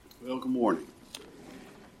Well, good morning.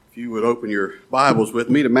 If you would open your Bibles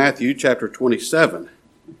with me to Matthew chapter 27.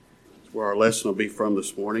 That's where our lesson will be from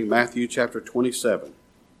this morning. Matthew chapter 27.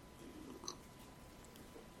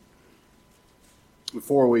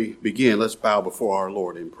 Before we begin, let's bow before our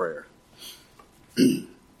Lord in prayer.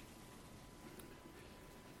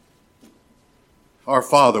 Our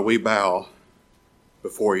Father, we bow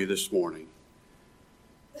before you this morning.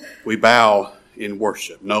 We bow in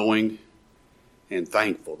worship, knowing and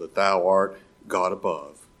thankful that thou art God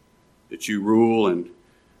above, that you rule and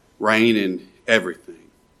reign in everything,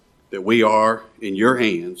 that we are in your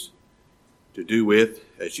hands to do with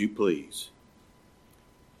as you please.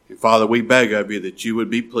 And Father, we beg of you that you would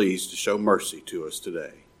be pleased to show mercy to us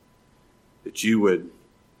today, that you would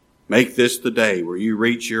make this the day where you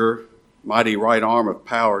reach your mighty right arm of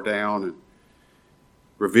power down and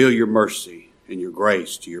reveal your mercy and your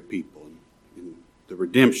grace to your people and the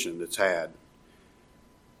redemption that's had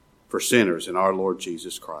for sinners in our Lord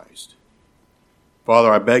Jesus Christ. Father,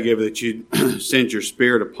 I beg of you that you send your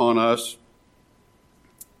Spirit upon us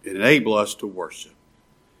and enable us to worship.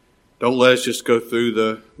 Don't let us just go through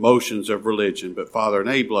the motions of religion, but Father,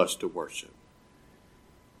 enable us to worship.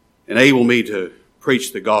 Enable me to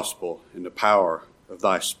preach the gospel in the power of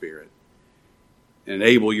thy Spirit. And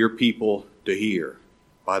enable your people to hear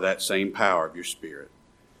by that same power of your Spirit.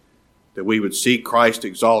 That we would see Christ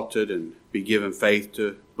exalted and be given faith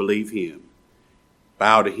to believe him,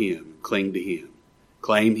 bow to him, cling to him,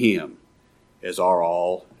 claim him as our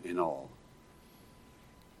all in all.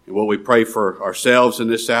 And what we pray for ourselves in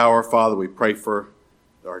this hour, Father, we pray for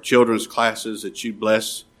our children's classes that you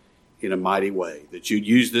bless in a mighty way, that you'd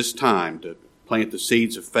use this time to plant the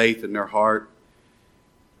seeds of faith in their heart,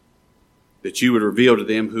 that you would reveal to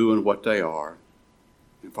them who and what they are,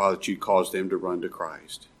 and Father, that you'd cause them to run to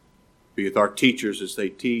Christ. Be with our teachers as they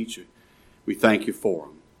teach. We thank you for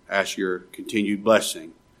them. Ask your continued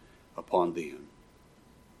blessing upon them.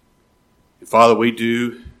 And Father, we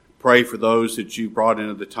do pray for those that you brought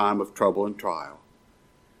into the time of trouble and trial.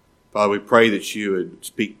 Father, we pray that you would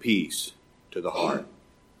speak peace to the heart,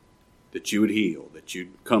 that you would heal, that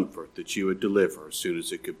you'd comfort, that you would deliver as soon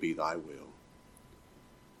as it could be thy will.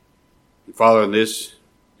 And Father, in this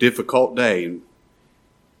difficult day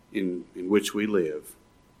in which we live,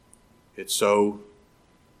 it's so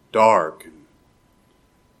dark and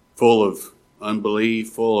full of unbelief,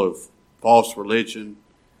 full of false religion.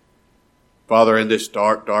 Father, in this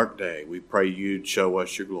dark, dark day, we pray you'd show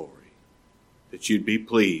us your glory, that you'd be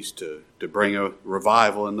pleased to bring a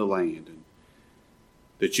revival in the land, and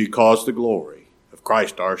that you'd cause the glory of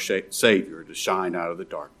Christ our Savior to shine out of the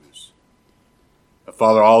darkness.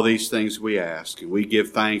 Father, all these things we ask, and we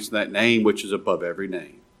give thanks in that name which is above every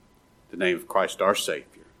name, the name of Christ our Savior.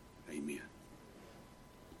 Amen.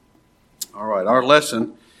 All right, our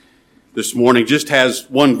lesson this morning just has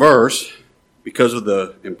one verse because of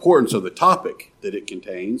the importance of the topic that it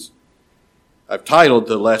contains. I've titled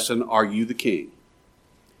the lesson, Are You the King?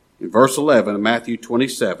 In verse 11 of Matthew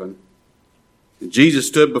 27, and Jesus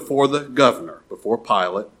stood before the governor, before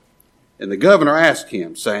Pilate, and the governor asked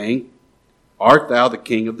him, saying, Art thou the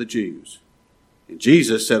King of the Jews? And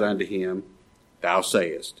Jesus said unto him, Thou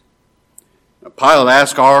sayest. Now Pilate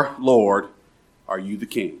asked our Lord, Are you the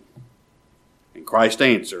King? And Christ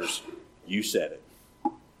answers, You said it.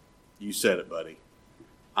 You said it, buddy.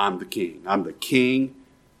 I'm the King. I'm the King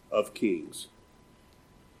of Kings.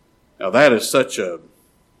 Now that is such a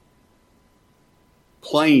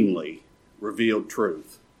plainly revealed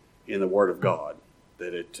truth in the Word of God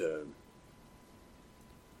that it,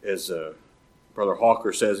 as Brother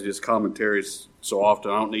Hawker says in his commentaries so often,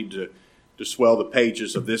 I don't need to swell the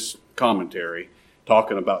pages of this commentary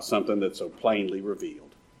talking about something that's so plainly revealed.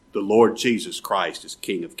 The Lord Jesus Christ is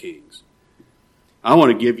King of Kings. I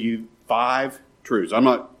want to give you 5 truths. I'm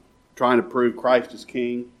not trying to prove Christ is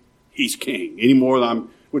King. He's King. Any more than I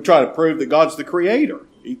would try to prove that God's the Creator.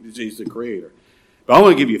 He's the Creator. But I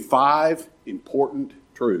want to give you 5 important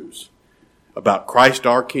truths about Christ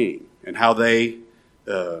our King and how they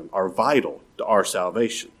are vital to our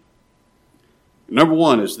salvation. Number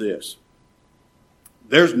 1 is this.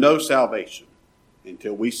 There's no salvation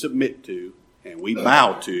until we submit to and we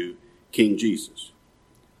bow to King Jesus.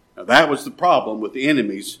 Now that was the problem with the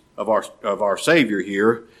enemies of our Savior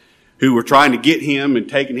here, who were trying to get him and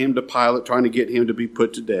taking him to Pilate, trying to get him to be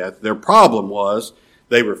put to death. Their problem was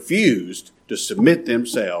they refused to submit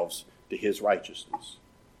themselves to his righteousness.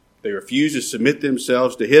 They refused to submit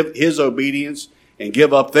themselves to his obedience and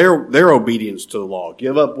give up their obedience to the law,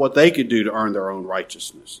 give up what they could do to earn their own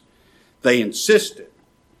righteousness. They insisted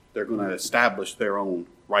they're going to establish their own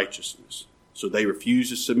righteousness. So they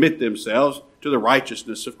refused to submit themselves to the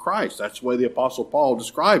righteousness of Christ. That's the way the Apostle Paul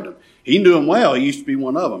described them. He knew them well. He used to be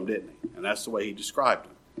one of them, didn't he? And that's the way he described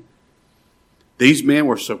them. These men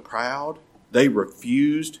were so proud, they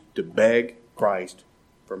refused to beg Christ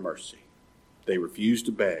for mercy. They refused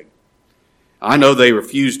to beg. I know they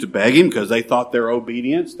refused to beg him because they thought their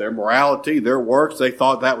obedience, their morality, their works, they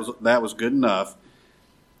thought that was good enough.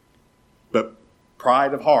 But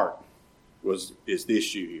pride of heart is the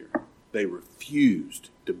issue here. They refused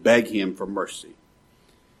to beg him for mercy.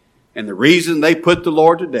 And the reason they put the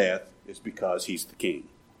Lord to death is because he's the king.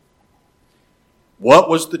 What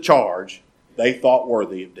was the charge they thought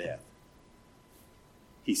worthy of death?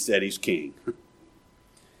 He said he's king.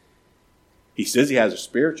 He says he has a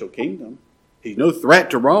spiritual kingdom. He's no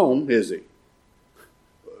threat to Rome, is he?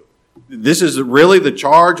 This is really the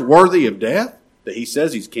charge worthy of death? That he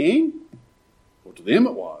says he's king? Well, to them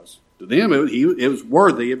it was. To them it was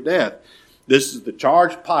worthy of death. This is the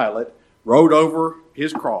charge Pilate wrote over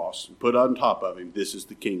his cross and put on top of him. This is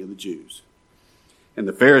the King of the Jews. And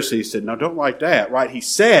the Pharisees said, no, don't write that. Right? He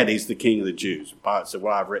said he's the King of the Jews. And Pilate said,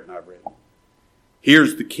 well, I've written.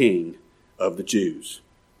 Here's the King of the Jews.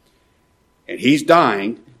 And he's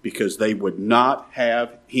dying because they would not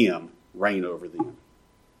have him reign over them.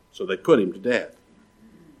 So they put him to death.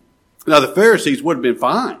 Now the Pharisees would have been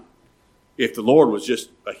fine if the Lord was just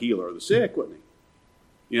a healer of the sick, wouldn't he?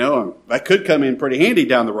 You know, that could come in pretty handy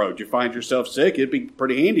down the road. You find yourself sick, it'd be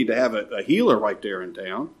pretty handy to have a healer right there in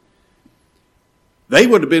town. They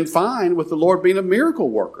would have been fine with the Lord being a miracle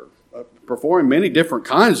worker, performing many different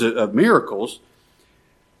kinds of miracles,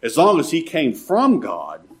 as long as he came from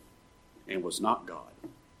God and was not God.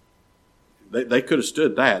 They could have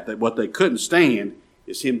stood that what they couldn't stand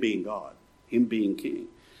is him being God, him being king.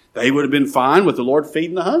 They would have been fine with the Lord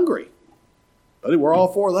feeding the hungry. But we're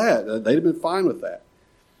all for that. They'd have been fine with that.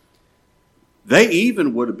 They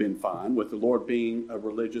even would have been fine with the Lord being a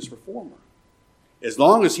religious reformer. As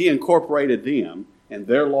long as he incorporated them and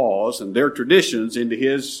their laws and their traditions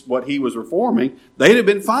into what he was reforming, they'd have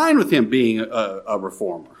been fine with him being a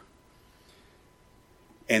reformer.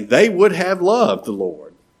 And they would have loved the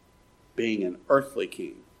Lord being an earthly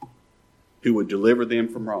king who would deliver them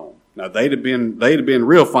from Rome. Now they'd have been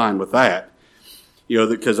real fine with that, you know,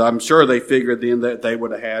 because I'm sure they figured then that they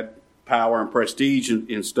would have had power and prestige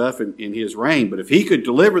and stuff in his reign. But if he could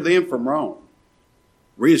deliver them from Rome,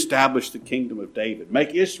 reestablish the kingdom of David,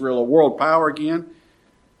 make Israel a world power again,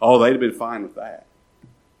 oh, they'd have been fine with that.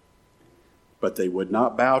 But they would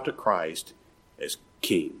not bow to Christ as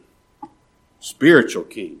king. Spiritual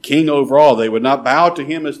king, king over all. They would not bow to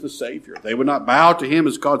him as the Savior. They would not bow to him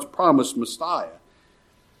as God's promised Messiah.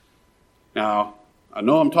 Now, I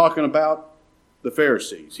know I'm talking about the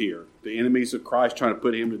Pharisees here, the enemies of Christ trying to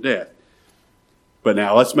put him to death. But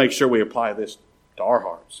now let's make sure we apply this to our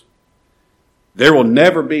hearts. There will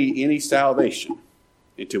never be any salvation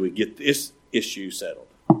until we get this issue settled.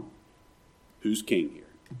 Who's king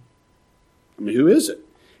here? I mean, who is it?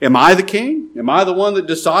 Am I the king? Am I the one that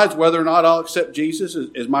decides whether or not I'll accept Jesus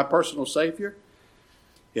as my personal Savior?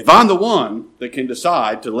 If I'm the one that can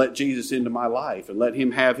decide to let Jesus into my life and let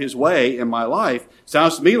him have his way in my life,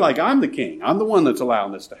 sounds to me like I'm the king. I'm the one that's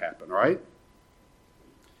allowing this to happen, right?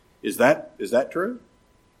 Is that true?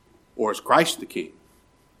 Or is Christ the king?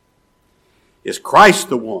 Is Christ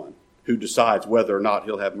the one who decides whether or not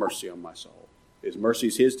he'll have mercy on my soul? Is mercy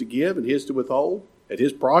his to give and his to withhold at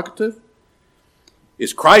his prerogative?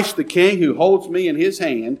 Is Christ the king who holds me in his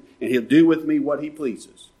hand and he'll do with me what he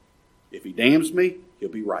pleases? If he damns me, he'll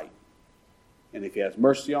be right. And if he has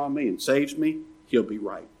mercy on me and saves me, he'll be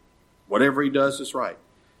right. Whatever he does is right.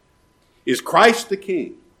 Is Christ the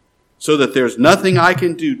king so that there's nothing I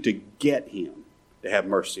can do to get him to have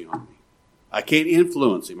mercy on me? I can't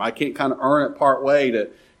influence him. I can't kind of earn it part way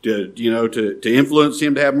to influence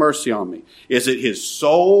him to have mercy on me. Is it his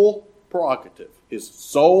sole prerogative, his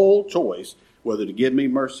sole choice, whether to give me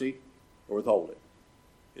mercy or withhold it?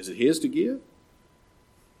 Is it his to give?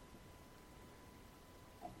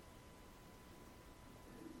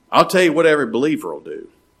 I'll tell you what every believer will do.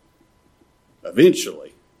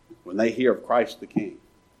 Eventually, when they hear of Christ the King,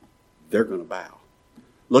 they're going to bow.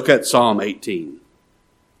 Look at Psalm 18.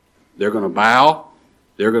 They're going to bow.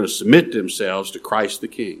 They're going to submit themselves to Christ the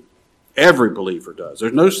King. Every believer does.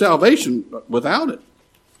 There's no salvation without it.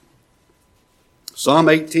 Psalm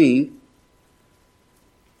 18,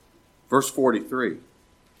 verse 43.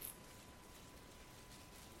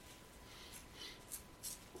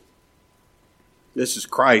 This is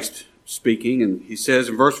Christ speaking, and he says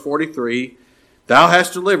in verse 43, "Thou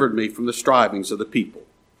hast delivered me from the strivings of the people,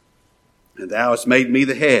 and thou hast made me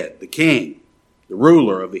the head, the king, the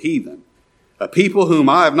ruler of the heathen. A people whom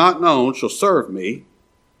I have not known shall serve me.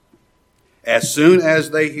 As soon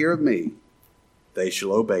as they hear of me, they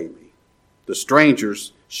shall obey me. The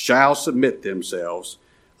strangers shall submit themselves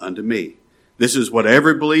unto me. This is what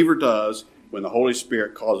every believer does when the Holy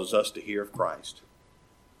Spirit causes us to hear of Christ.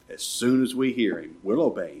 As soon as we hear him, we'll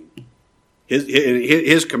obey him.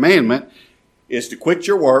 His commandment is to quit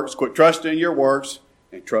your works, quit trusting in your works,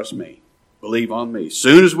 and trust me. Believe on me. As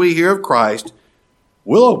soon as we hear of Christ,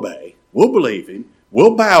 we'll obey. We'll believe him.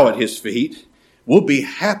 We'll bow at his feet. We'll be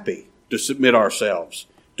happy to submit ourselves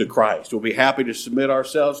to Christ. We'll be happy to submit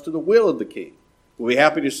ourselves to the will of the King. We'll be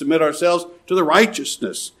happy to submit ourselves to the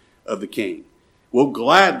righteousness of the King. We'll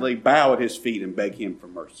gladly bow at his feet and beg him for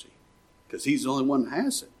mercy, because he's the only one that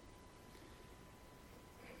has it.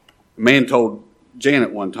 A man told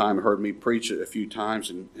Janet one time, heard me preach it a few times,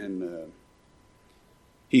 and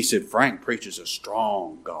he said, Frank preaches a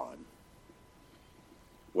strong God.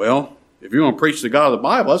 Well, if you're going to preach the God of the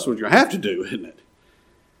Bible, that's what you're going to have to do, isn't it?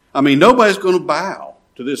 I mean, nobody's going to bow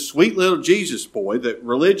to this sweet little Jesus boy that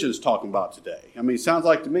religion's talking about today. I mean, it sounds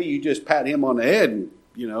like to me you just pat him on the head and,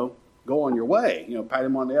 go on your way. Pat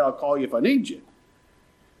him on the head, I'll call you if I need you.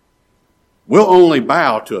 We'll only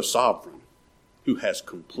bow to a sovereign who has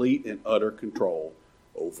complete and utter control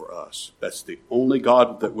over us. That's the only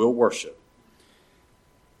God that we'll worship.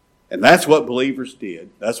 And that's what believers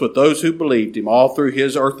did. That's what those who believed him all through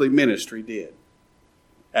his earthly ministry did.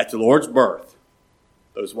 At the Lord's birth,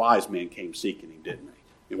 those wise men came seeking him, didn't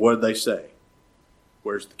they? And what did they say?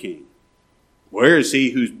 Where's the king? Where is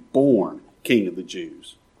he who's born King of the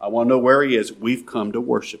Jews? I want to know where he is. We've come to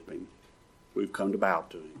worship him. We've come to bow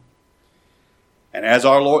to him. And as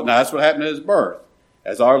our Lord, now that's what happened at his birth.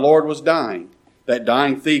 As our Lord was dying, that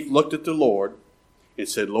dying thief looked at the Lord and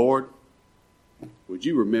said, Lord, would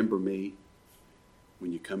you remember me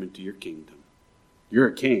when you come into your kingdom? You're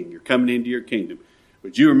a king. You're coming into your kingdom.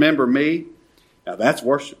 Would you remember me? Now that's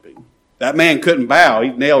worshiping. That man couldn't bow.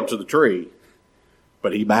 He's nailed to the tree.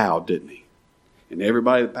 But he bowed, didn't he? And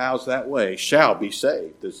everybody that bows that way shall be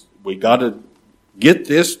saved. We got to get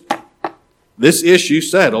this issue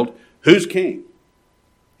settled. Who's king?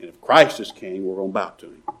 And if Christ is king, we're going to bow to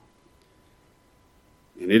him.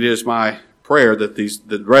 And it is my prayer that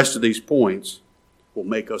the rest of these points will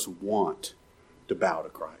make us want to bow to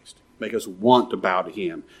Christ. Make us want to bow to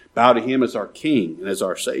him. Bow to him as our King and as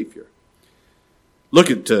our Savior. Look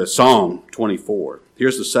at Psalm 24.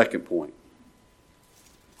 Here's the second point.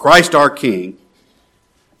 Christ our King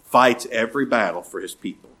fights every battle for his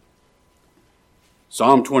people.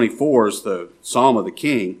 Psalm 24 is the Psalm of the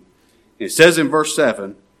King. And it says in verse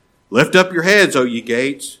 7, Lift up your heads, O ye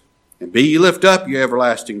gates, and be ye lift up, ye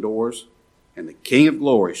everlasting doors, and the King of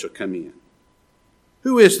glory shall come in.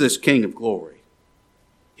 Who is this King of glory?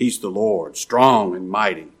 He's the Lord, strong and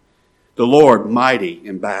mighty. The Lord mighty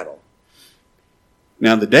in battle.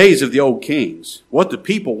 Now, in the days of the old kings, what the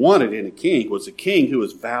people wanted in a king was a king who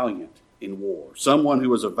was valiant in war. Someone who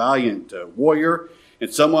was a valiant warrior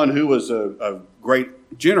and someone who was a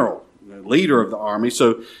great general, leader of the army,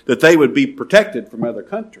 so that they would be protected from other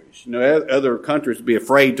countries. Other countries would be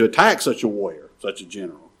afraid to attack such a warrior, such a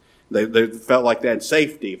general. They felt like they had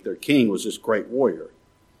safety if their king was this great warrior.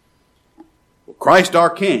 Well, Christ our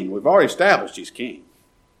King, we've already established he's king.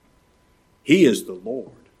 He is the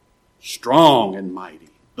Lord, strong and mighty.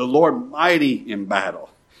 The Lord mighty in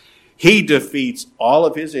battle. He defeats all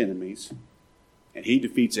of his enemies, and he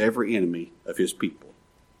defeats every enemy of his people.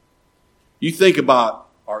 You think about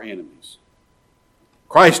our enemies.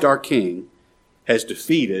 Christ our King has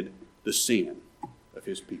defeated the sin of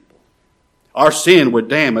his people. Our sin would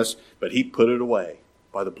damn us, but he put it away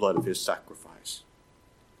by the blood of his sacrifice.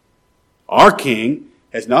 Our King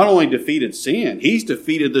has not only defeated sin, he's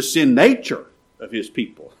defeated the sin nature of his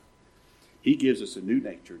people. He gives us a new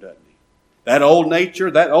nature, doesn't he? That old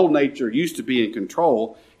nature used to be in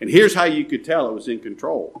control, and here's how you could tell it was in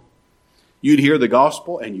control. You'd hear the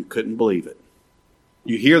gospel and you couldn't believe it.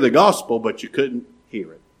 You hear the gospel, but you couldn't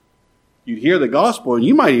hear it. You'd hear the gospel and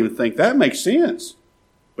you might even think that makes sense.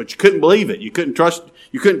 But you couldn't believe it. You couldn't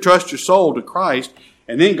trust your soul to Christ,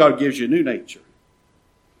 and then God gives you a new nature.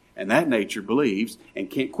 And that nature believes and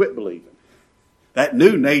can't quit believing. That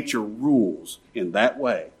new nature rules in that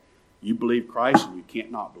way. You believe Christ and you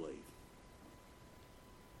can't not believe.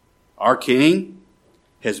 Our King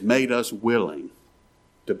has made us willing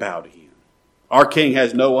to bow to him. Our King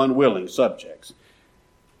has no unwilling subjects.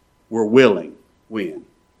 We're willing when?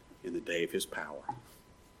 In the day of his power.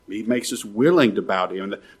 He makes us willing to bow to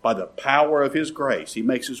him. By the power of his grace, he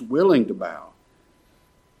makes us willing to bow.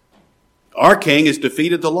 Our King has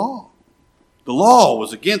defeated the law. The law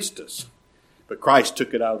was against us. But Christ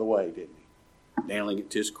took it out of the way, didn't he? nailing it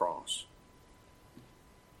to his cross.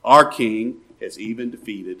 Our King has even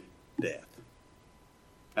defeated death.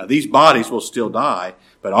 Now, these bodies will still die,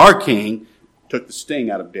 but our King took the sting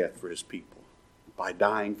out of death for his people by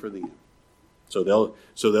dying for them. So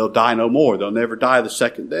they'll die no more. They'll never die the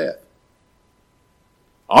second death.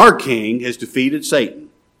 Our King has defeated Satan,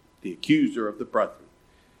 the accuser of the brethren.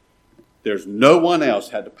 There's no one else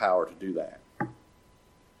had the power to do that.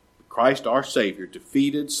 Christ our Savior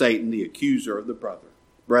defeated Satan, the accuser of the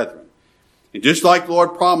brethren. And just like the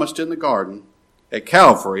Lord promised in the garden, at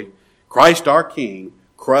Calvary, Christ our King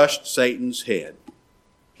crushed Satan's head.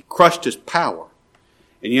 He crushed his power.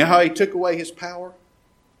 And you know how he took away his power?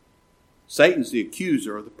 Satan's the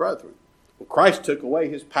accuser of the brethren. Well, Christ took away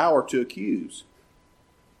his power to accuse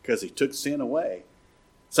because he took sin away.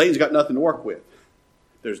 Satan's got nothing to work with.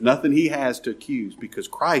 There's nothing he has to accuse because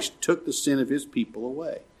Christ took the sin of his people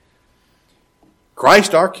away.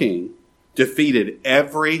 Christ our King defeated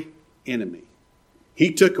every enemy.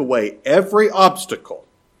 He took away every obstacle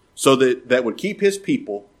so that would keep his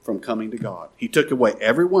people from coming to God. He took away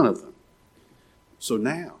every one of them. So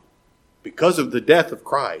now, because of the death of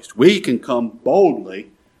Christ, we can come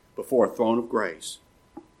boldly before a throne of grace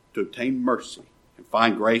to obtain mercy and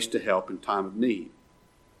find grace to help in time of need.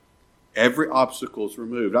 Every obstacle is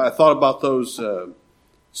removed. I thought about those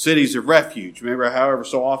cities of refuge. Remember, however,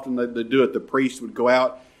 so often they do it, the priest would go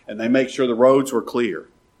out and they make sure the roads were clear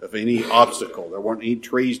of any obstacle. There weren't any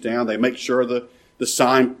trees down. They make sure the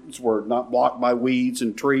signs were not blocked by weeds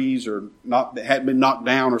and trees or hadn't been knocked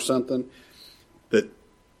down or something. That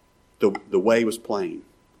the way was plain.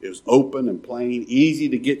 It was open and plain, easy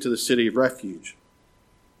to get to the city of refuge.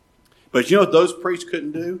 But you know what those priests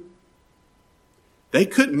couldn't do? They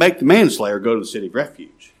couldn't make the manslayer go to the city of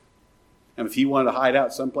refuge. And if he wanted to hide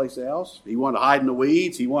out someplace else, he wanted to hide in the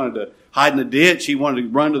weeds, he wanted to hide in the ditch, he wanted to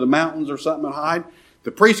run to the mountains or something and hide,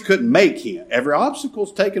 the priest couldn't make him. Every obstacle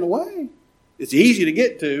is taken away. It's easy to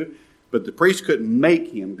get to, but the priest couldn't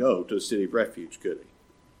make him go to the city of refuge, could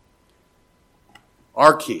he?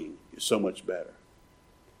 Our King is so much better.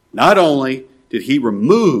 Not only did he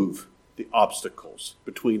remove the obstacles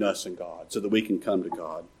between us and God so that we can come to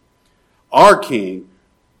God, our King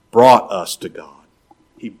brought us to God.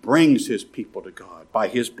 He brings his people to God by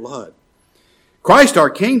his blood. Christ, our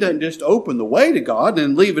King, doesn't just open the way to God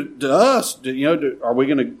and leave it to us. Are we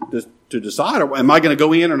going to decide, or am I going to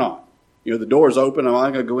go in or not? The door's open. Am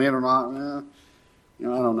I going to go in or not? I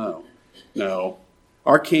don't know. No.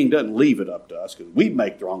 Our King doesn't leave it up to us because we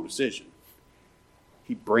make the wrong decision.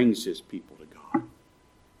 He brings his people to God.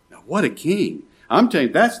 Now, what a King. I'm telling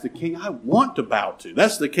you, that's the King I want to bow to.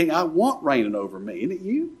 That's the King I want reigning over me. Isn't it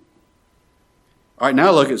you? All right,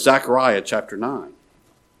 now look at Zechariah chapter 9.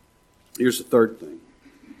 Here's the third thing.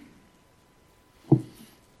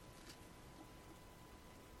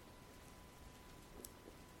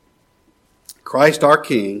 Christ our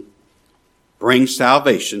King brings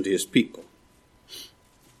salvation to his people.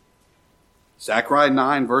 Zechariah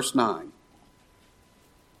 9, verse 9.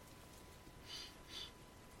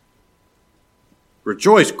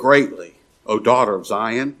 Rejoice greatly, O daughter of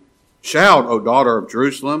Zion. Shout, O daughter of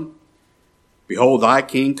Jerusalem. Behold, thy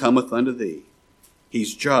King cometh unto thee.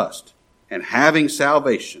 He's just and having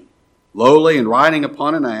salvation, lowly and riding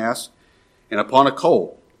upon an ass and upon a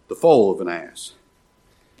colt, the foal of an ass.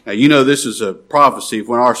 Now, this is a prophecy of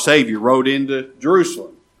when our Savior rode into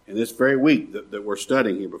Jerusalem in this very week that we're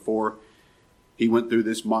studying here before he went through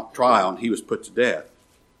this mock trial and he was put to death.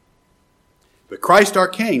 But Christ our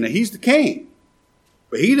King, now he's the King,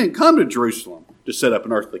 but he didn't come to Jerusalem to set up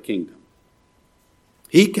an earthly kingdom.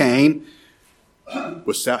 He came,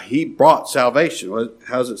 he brought salvation.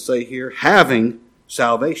 How does it say here? Having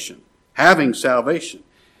salvation. Having salvation.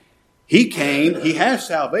 He came, he has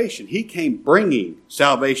salvation. He came bringing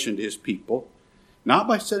salvation to his people, not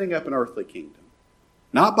by setting up an earthly kingdom,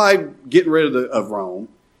 not by getting rid of Rome.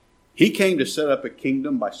 He came to set up a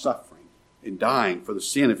kingdom by suffering and dying for the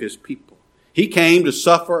sin of his people. He came to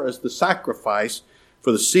suffer as the sacrifice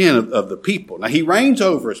for the sin of the people. Now, he reigns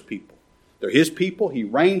over his people. They're his people. He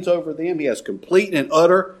reigns over them. He has complete and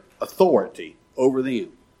utter authority over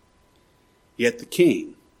them. Yet the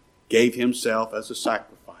King gave himself as a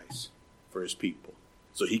sacrifice for his people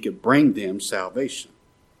so he could bring them salvation.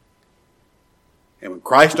 And when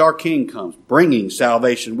Christ our King comes, bringing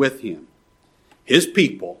salvation with him, his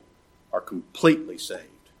people are completely saved.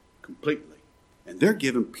 Completely. And they're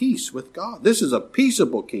given peace with God. This is a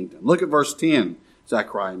peaceable kingdom. Look at verse 10,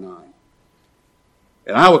 Zechariah 9.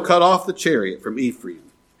 And I will cut off the chariot from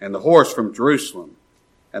Ephraim, and the horse from Jerusalem,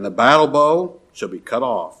 and the battle bow shall be cut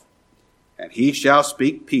off, and he shall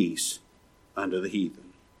speak peace unto the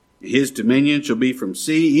heathen. His dominion shall be from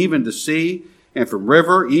sea even to sea, and from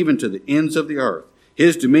river even to the ends of the earth.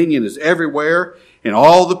 His dominion is everywhere, and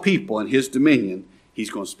all the people in his dominion, he's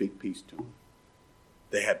going to speak peace to them.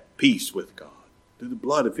 They have peace with God through the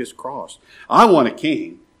blood of his cross. I want a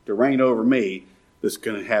king to reign over me that's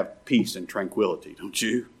going to have peace and tranquility, don't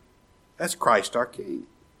you? That's Christ our King.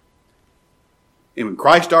 And when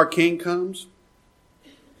Christ our King comes,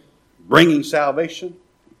 bringing salvation,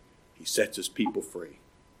 he sets his people free.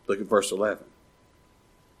 Look at verse 11.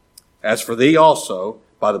 As for thee also,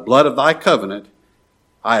 by the blood of thy covenant,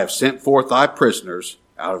 I have sent forth thy prisoners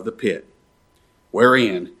out of the pit,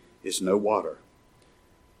 wherein is no water.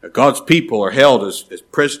 Now, God's people are held as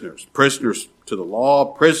prisoners, prisoners to the law,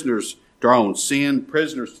 prisoners to our own sin,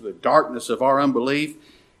 prisoners to the darkness of our unbelief.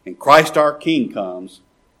 And Christ our King comes,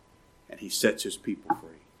 and he sets his people free.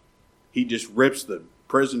 He just rips the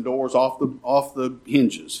prison doors off the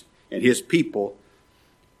hinges, and his people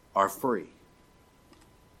are free.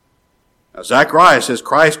 Now, Zechariah says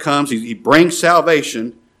Christ comes, he brings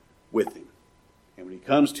salvation with him. And when he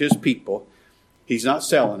comes to his people, he's not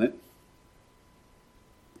selling it.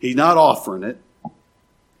 He's not offering it.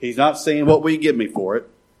 He's not saying, what will you give me for it?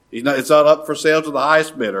 It's not up for sale to the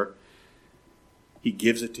highest bidder. He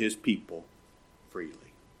gives it to his people freely.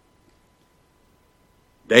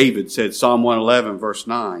 David said, Psalm 111, verse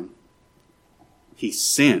 9, he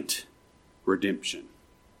sent redemption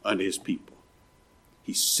unto his people.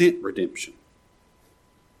 He sent redemption.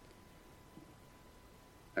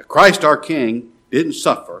 Now, Christ our King didn't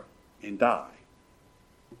suffer and die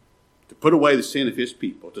to put away the sin of his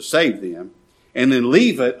people, to save them, and then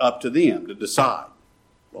leave it up to them to decide,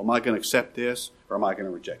 well, am I going to accept this or am I going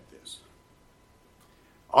to reject this?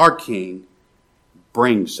 Our King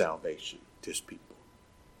brings salvation to his people.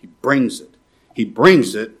 He brings it. He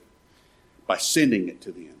brings it by sending it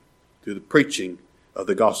to them through the preaching of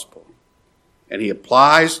the gospel. And he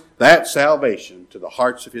applies that salvation to the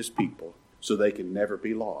hearts of his people so they can never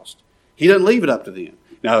be lost. He doesn't leave it up to them.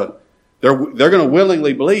 Now, they're going to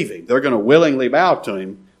willingly believe him. They're going to willingly bow to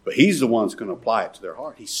him, but he's the one that's going to apply it to their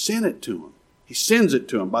heart. He sent it to them. He sends it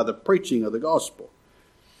to them by the preaching of the gospel.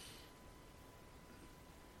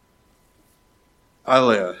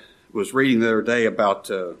 I was reading the other day about,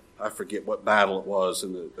 I forget what battle it was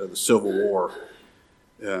in the Civil War.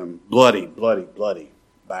 Bloody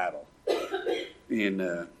battle. And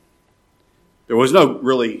there was no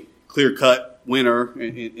really clear-cut winner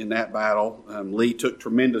in that battle. Lee took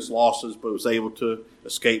tremendous losses, but was able to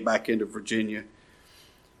escape back into Virginia.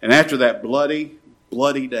 And after that bloody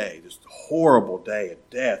day, this horrible day of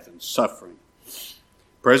death and suffering,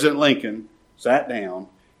 President Lincoln sat down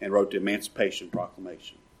and wrote the Emancipation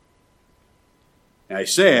Proclamation. Now, he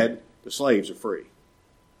said the slaves are free.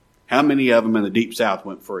 How many of them in the Deep South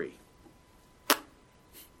went free?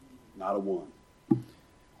 Not a one.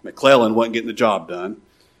 McClellan wasn't getting the job done.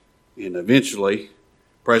 And eventually,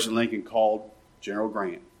 President Lincoln called General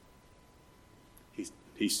Grant.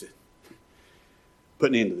 He said, put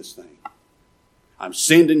an end to this thing. I'm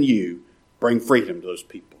sending you, bring freedom to those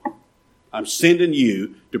people. I'm sending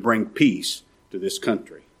you to bring peace to this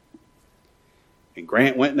country. And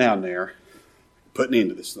Grant went down there, put an end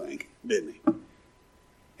to this thing, didn't he?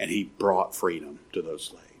 And he brought freedom to those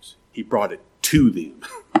slaves. He brought it to them.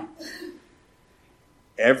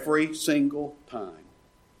 Every single time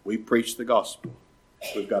we preach the gospel,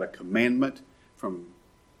 we've got a commandment from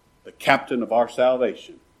the captain of our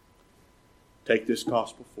salvation. Take this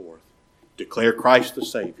gospel forth. Declare Christ the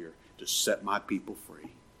Savior to set my people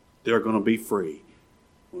free. They're going to be free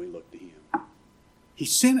when we look to him. He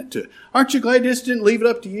sent it to. Aren't you glad this didn't leave it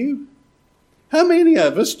up to you? How many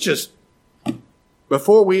of us just,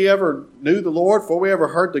 before we ever knew the Lord, before we ever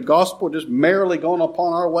heard the gospel, just merrily going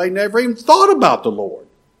upon our way, never even thought about the Lord.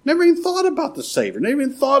 Never even thought about the Savior. Never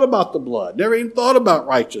even thought about the blood. Never even thought about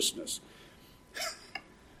righteousness.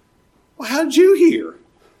 Well, how did you hear?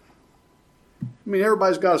 I mean,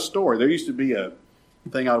 everybody's got a story. There used to be a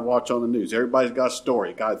thing I'd watch on the news. Everybody's got a story.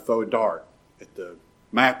 A guy would throw a dart at the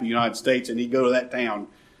map of the United States, and he'd go to that town,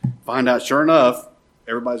 find out, sure enough,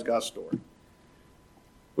 everybody's got a story.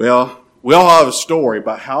 Well, we all have a story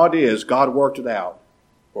about how it is God worked it out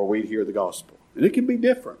where we'd hear the gospel. And it can be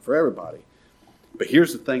different for everybody. But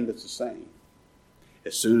here's the thing that's the same.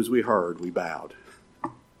 As soon as we heard, we bowed.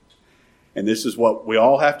 And this is what we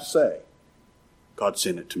all have to say. God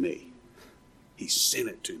sent it to me. He sent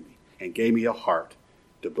it to me and gave me a heart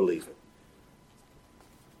to believe it.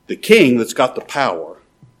 The king that's got the power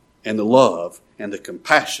and the love and the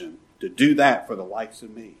compassion to do that for the likes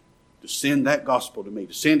of me, to send that gospel to me,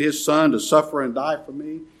 to send his son to suffer and die for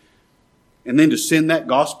me, and then to send that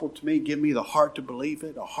gospel to me, give me the heart to believe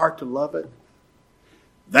it, a heart to love it.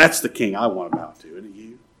 That's the king I want to bow to, isn't it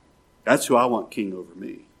you? That's who I want king over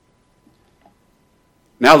me.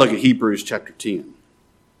 Now look at Hebrews chapter 10.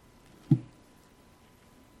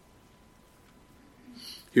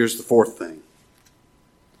 Here's the fourth thing.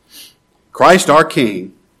 Christ our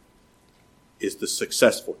King is the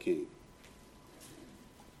successful king.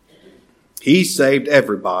 He saved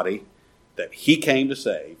everybody that he came to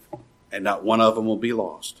save, and not one of them will be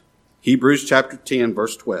lost. Hebrews chapter 10,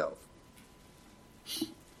 verse 12.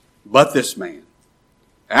 But this man,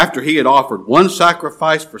 after he had offered one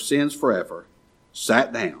sacrifice for sins forever,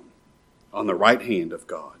 sat down on the right hand of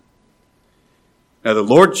God. Now the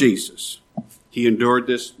Lord Jesus, he endured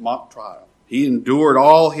this mock trial. He endured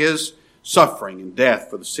all his suffering and death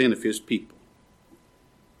for the sin of his people.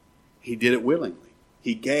 He did it willingly.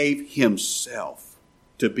 He gave himself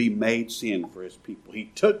to be made sin for his people.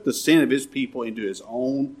 He took the sin of his people into his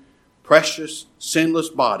own precious, sinless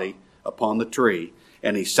body upon the tree,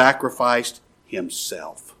 and he sacrificed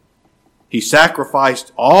himself. He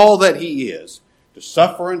sacrificed all that he is to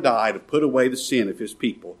suffer and die to put away the sin of his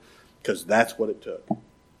people, because that's what it took.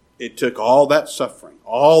 It took all that suffering,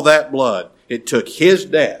 all that blood. It took his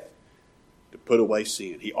death to put away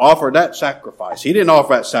sin. He offered that sacrifice. He didn't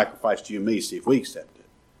offer that sacrifice to you and me, see if we accept it.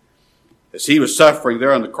 As he was suffering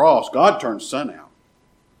there on the cross, God turned the sun out.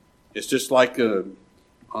 It's just like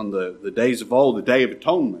on the days of old, the Day of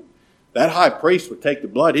Atonement. That high priest would take the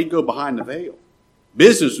blood, he'd go behind the veil.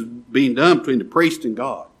 Business was being done between the priest and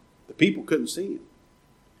God. The people couldn't see him.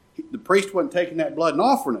 The priest wasn't taking that blood and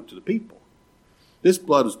offering it to the people. This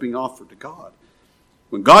blood was being offered to God.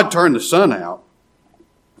 When God turned the sun out,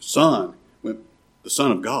 the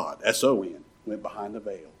Son of God, S-O-N, went behind the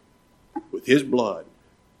veil with his blood,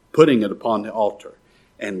 putting it upon the altar.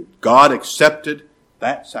 And God accepted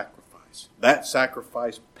that sacrifice. That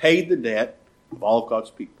sacrifice paid the debt of all of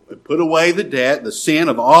God's people. It put away the debt, the sin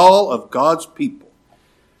of all of God's people.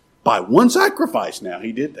 By one sacrifice now,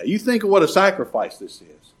 he did that. You think of what a sacrifice this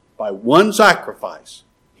is. By one sacrifice,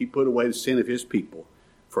 he put away the sin of his people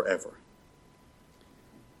forever.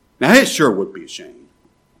 Now, it sure would be a shame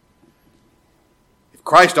if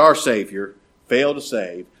Christ our Savior failed to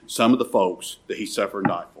save some of the folks that he suffered and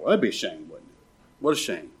died for. That'd be a shame, wouldn't it? What a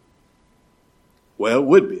shame. Well, it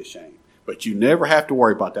would be a shame. But you never have to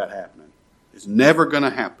worry about that happening. It's never going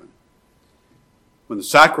to happen. When the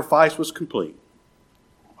sacrifice was complete,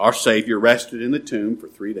 our Savior rested in the tomb for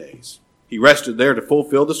 3 days. He rested there to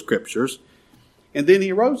fulfill the Scriptures, and then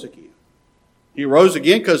he rose again. He rose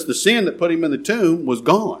again because the sin that put him in the tomb was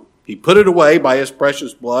gone. He put it away by his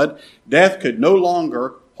precious blood. Death could no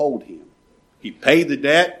longer hold him. He paid the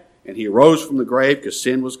debt, and he arose from the grave because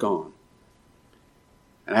sin was gone.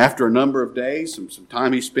 And after a number of days, some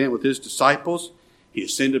time he spent with his disciples, he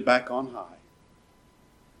ascended back on high.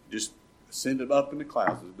 Just ascended up in the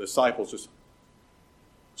clouds. The disciples just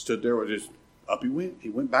stood there, just up he went. He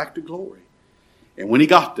went back to glory. And when he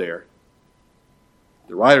got there,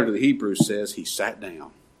 the writer to the Hebrews says he sat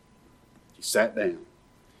down. He sat down.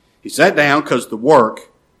 He sat down because the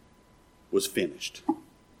work was finished.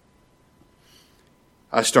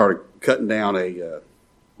 I started cutting down a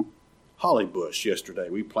holly bush yesterday.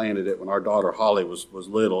 We planted it when our daughter Holly was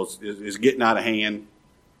little. It's getting out of hand.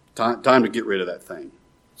 Time to get rid of that thing.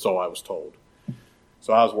 So I was told.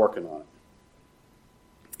 So I was working on it.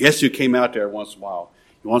 Guess who came out there once in a while?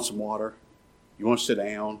 You want some water? You want to sit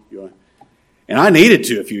down? And I needed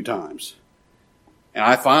to a few times. And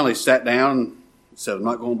I finally sat down and said, I'm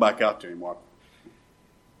not going back out there anymore.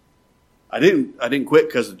 I didn't quit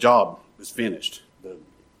because the job is finished. The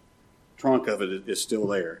trunk of it is still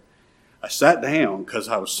there. I sat down because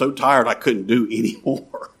I was so tired I couldn't do any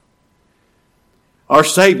more. Our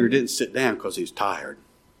Savior didn't sit down because he was tired.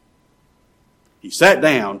 He sat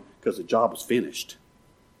down because the job was finished.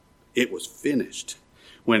 It was finished.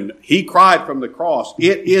 When he cried from the cross,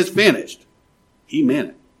 it is finished, he meant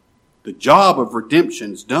it. The job of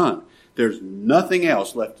redemption is done. There's nothing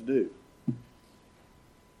else left to do.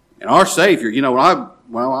 And our Savior,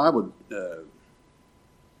 when I would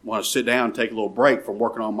want to sit down and take a little break from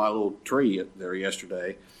working on my little tree there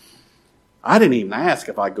yesterday, I didn't even ask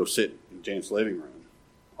if I'd go sit in Janet's living room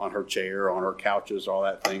on her chair, on her couches, all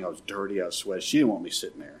that thing. I was dirty, I was sweaty. She didn't want me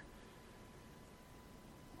sitting there.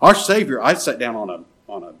 Our Savior, I sat down on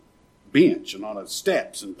a bench and on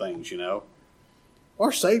steps and things,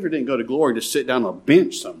 Our Savior didn't go to glory to sit down on a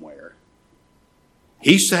bench somewhere.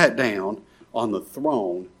 He sat down on the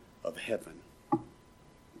throne of heaven.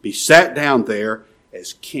 He sat down there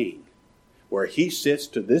as king, where he sits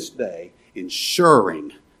to this day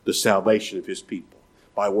ensuring the salvation of his people.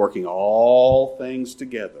 by working all things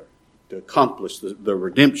together to accomplish the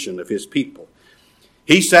redemption of his people.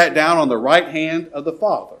 He sat down on the right hand of the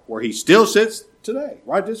Father, where he still sits today,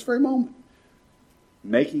 right this very moment,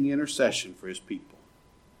 making intercession for his people.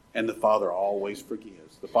 And the Father always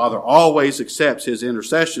forgives. The Father always accepts his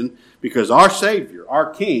intercession because our Savior, our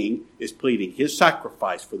King, is pleading his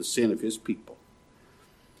sacrifice for the sin of his people.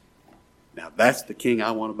 Now that's the King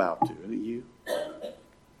I want to bow to, isn't it you?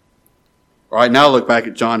 All right, now look back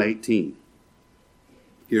at John 18.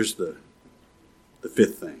 Here's the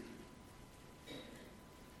fifth thing.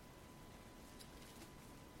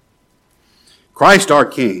 Christ our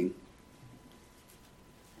King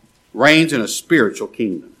reigns in a spiritual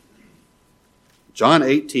kingdom. John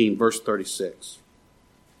 18, verse 36.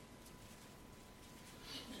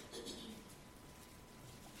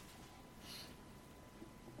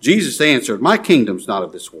 Jesus answered, "My kingdom's not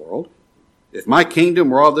of this world. If my kingdom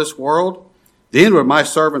were of this world, then would my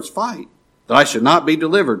servants fight, that I should not be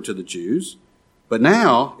delivered to the Jews. But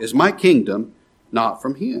now is my kingdom not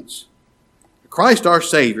from hence." Christ our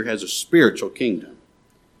Savior has a spiritual kingdom.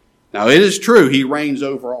 Now it is true, he reigns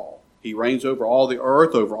over all. He reigns over all the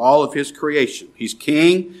earth, over all of his creation. He's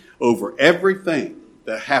king over everything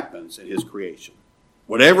that happens in his creation.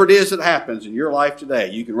 Whatever it is that happens in your life today,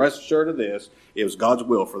 you can rest assured of this, it was God's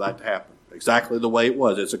will for that to happen. Exactly the way it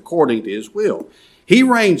was. It's according to his will. He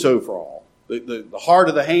reigns over all. The heart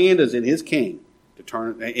of the hand is in his king,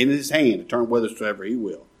 in his hand to turn whithersoever he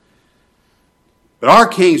will. But our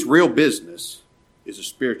King's real business is a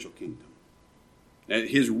spiritual kingdom. And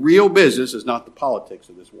his real business is not the politics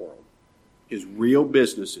of this world. His real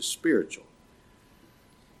business is spiritual.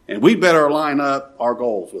 And we better line up our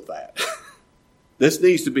goals with that. This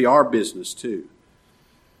needs to be our business too.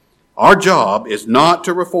 Our job is not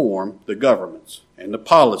to reform the governments and the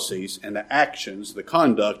policies and the actions, the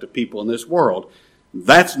conduct of people in this world.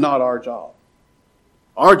 That's not our job.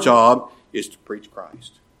 Our job is to preach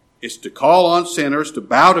Christ. It's to call on sinners to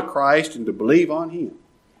bow to Christ and to believe on him.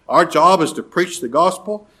 Our job is to preach the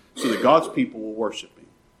gospel so that God's people will worship him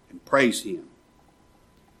and praise him.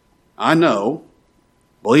 I know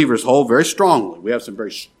believers hold very strongly. We have some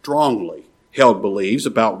very strongly held beliefs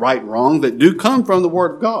about right and wrong that do come from the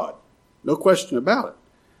Word of God. No question about it.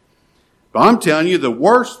 But I'm telling you, the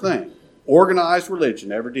worst thing organized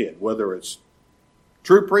religion ever did, whether it's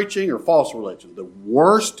true preaching or false religion, the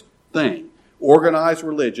worst thing organized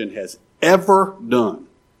religion has ever done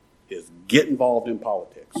is get involved in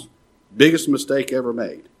politics. Biggest mistake ever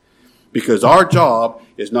made. Because our job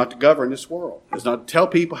is not to govern this world. It's not to tell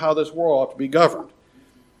people how this world ought to be governed.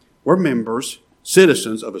 We're members,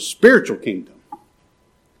 citizens of a spiritual kingdom.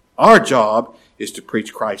 Our job is to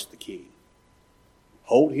preach Christ the King.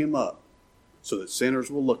 Hold him up so that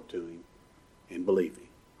sinners will look to him and believe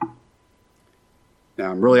him.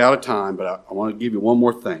 Now, I'm really out of time, but I want to give you one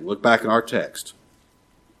more thing. Look back in our text.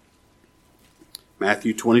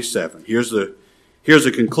 Matthew 27. Here's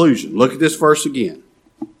the conclusion. Look at this verse again.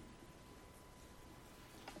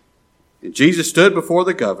 And Jesus stood before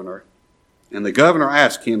the governor, and the governor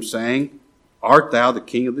asked him, saying, "Art thou the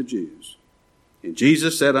King of the Jews?" And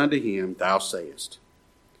Jesus said unto him, "Thou sayest."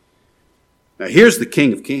 Now here's the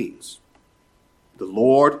King of Kings, the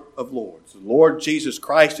Lord of Lords. The Lord Jesus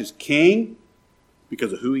Christ is King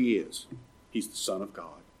because of who he is. He's the Son of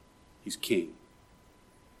God. He's King.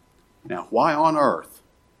 Now, why on earth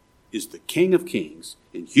is the King of Kings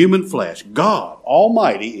in human flesh, God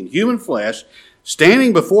Almighty in human flesh,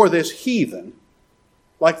 standing before this heathen,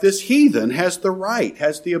 like this heathen has the right,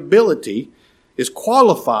 has the ability, is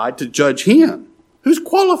qualified to judge him? Who's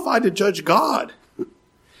qualified to judge God?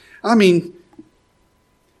 I mean,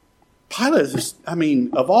 Pilate is,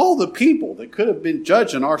 of all the people that could have been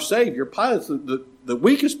judging our Savior, Pilate's the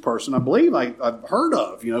weakest person, I believe, I've heard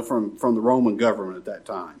of, from the Roman government at that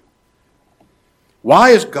time. Why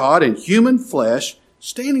is God in human flesh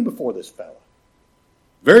standing before this fellow?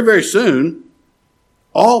 Very, very soon,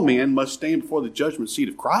 all men must stand before the judgment seat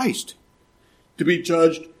of Christ to be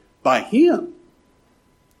judged by him.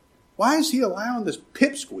 Why is he allowing this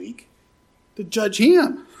pipsqueak to judge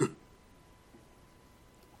him?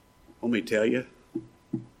 Let me tell you.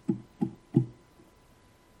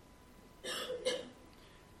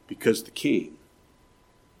 Because the King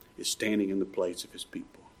is standing in the place of his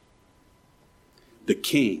people. The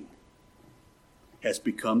King has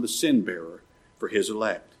become the sin bearer for his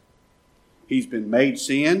elect. He's been made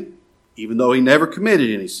sin, even though he never committed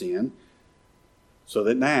any sin, so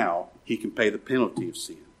that now he can pay the penalty of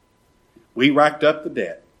sin. We racked up the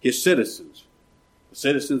debt. His citizens, the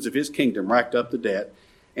citizens of his kingdom, racked up the debt,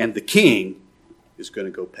 and the King is going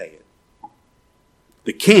to go pay it.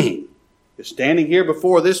 The King is standing here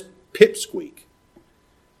before this pipsqueak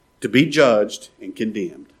to be judged and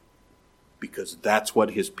condemned, because that's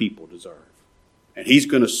what his people deserve. And he's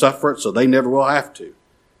going to suffer it so they never will have to.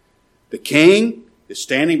 The king is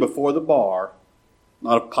standing before the bar,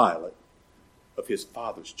 not a Pilate, of his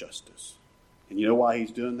Father's justice. And you know why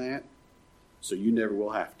he's doing that? So you never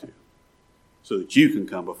will have to. So that you can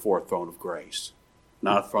come before a throne of grace,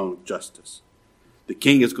 not a throne of justice. The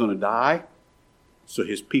king is going to die, so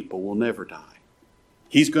his people will never die.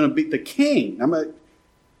 He's going to be the king.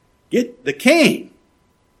 The king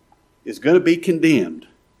is going to be condemned,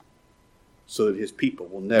 so that his people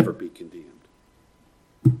will never be condemned.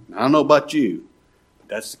 Now, I don't know about you, but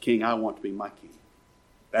that's the king I want to be my king.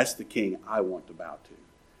 That's the king I want to bow to.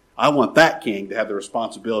 I want that king to have the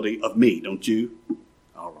responsibility of me, don't you?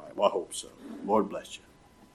 All right, well, I hope so. Lord bless you.